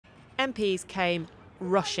MPs came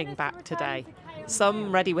rushing back today.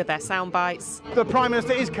 Some ready with their sound bites. The Prime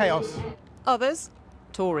Minister is chaos. Others,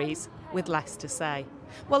 Tories, with less to say.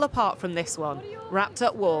 Well, apart from this one, wrapped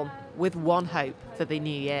up warm with one hope for the new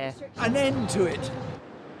year. An end to it.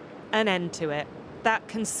 An end to it. That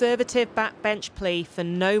Conservative backbench plea for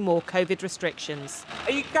no more COVID restrictions.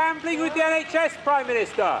 Are you gambling with the NHS, Prime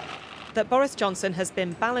Minister? That Boris Johnson has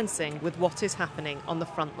been balancing with what is happening on the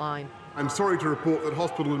front line. I'm sorry to report that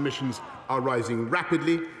hospital admissions are rising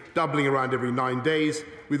rapidly, doubling around every 9 days,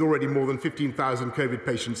 with already more than 15,000 COVID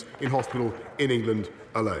patients in hospital in England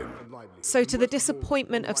alone. So to the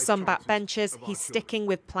disappointment of some backbenchers, he's sticking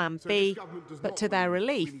with Plan B, but to their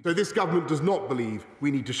relief. So this government does not believe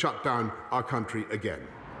we need to shut down our country again.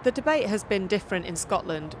 The debate has been different in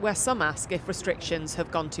Scotland, where some ask if restrictions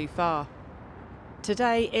have gone too far.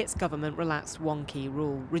 Today, its government relaxed one key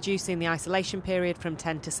rule, reducing the isolation period from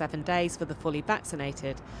 10 to 7 days for the fully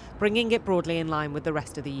vaccinated, bringing it broadly in line with the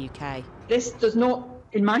rest of the UK. This does not,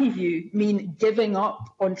 in my view, mean giving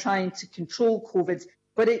up on trying to control COVID,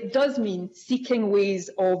 but it does mean seeking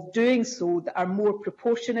ways of doing so that are more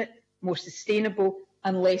proportionate, more sustainable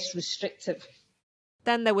and less restrictive.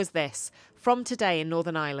 Then there was this. From today in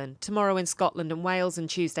Northern Ireland, tomorrow in Scotland and Wales and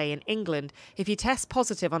Tuesday in England, if you test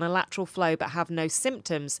positive on a lateral flow but have no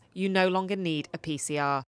symptoms, you no longer need a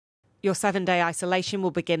PCR. Your 7-day isolation will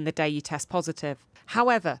begin the day you test positive.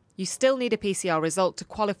 However, you still need a PCR result to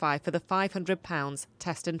qualify for the £500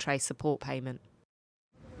 test and trace support payment.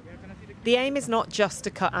 The aim is not just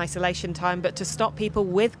to cut isolation time, but to stop people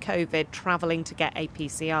with COVID travelling to get a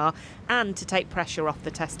PCR and to take pressure off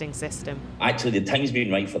the testing system. Actually, the time's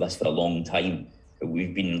been right for this for a long time.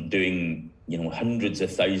 We've been doing, hundreds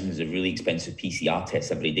of thousands of really expensive PCR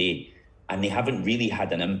tests every day, and they haven't really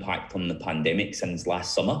had an impact on the pandemic since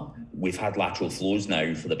last summer. We've had lateral flows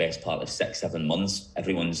now for the best part of 6-7 months.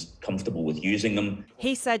 Everyone's comfortable with using them.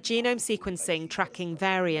 He said genome sequencing tracking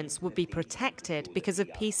variants would be protected because of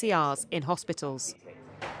PCRs in hospitals.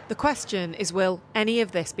 The question is, will any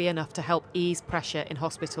of this be enough to help ease pressure in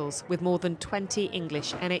hospitals, with more than 20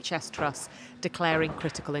 English NHS trusts declaring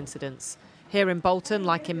critical incidents? Here in Bolton,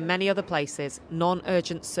 like in many other places,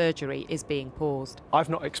 non-urgent surgery is being paused. I've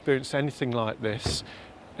not experienced anything like this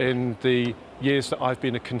in the years that I've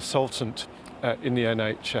been a consultant in the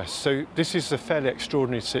NHS. So this is a fairly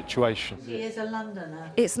extraordinary situation. She is a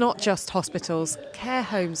Londoner. It's not just hospitals. Care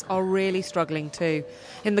homes are really struggling too.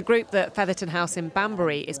 In the group that Featherton House in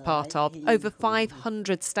Banbury is part of, over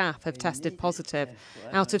 500 staff have tested positive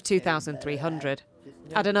out of 2,300.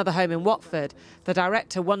 At another home in Watford, the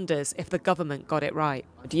director wonders if the government got it right.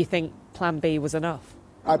 Do you think Plan B was enough?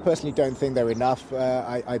 I personally don't think they're enough.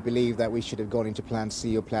 I believe that we should have gone into Plan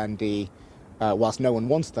C or Plan D. Whilst no one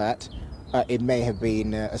wants that, it may have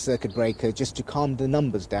been a circuit breaker just to calm the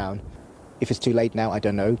numbers down. If it's too late now, I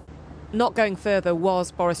don't know. Not going further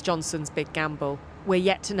was Boris Johnson's big gamble. We're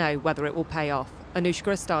yet to know whether it will pay off.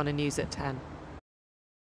 Anushka Astana, News at 10.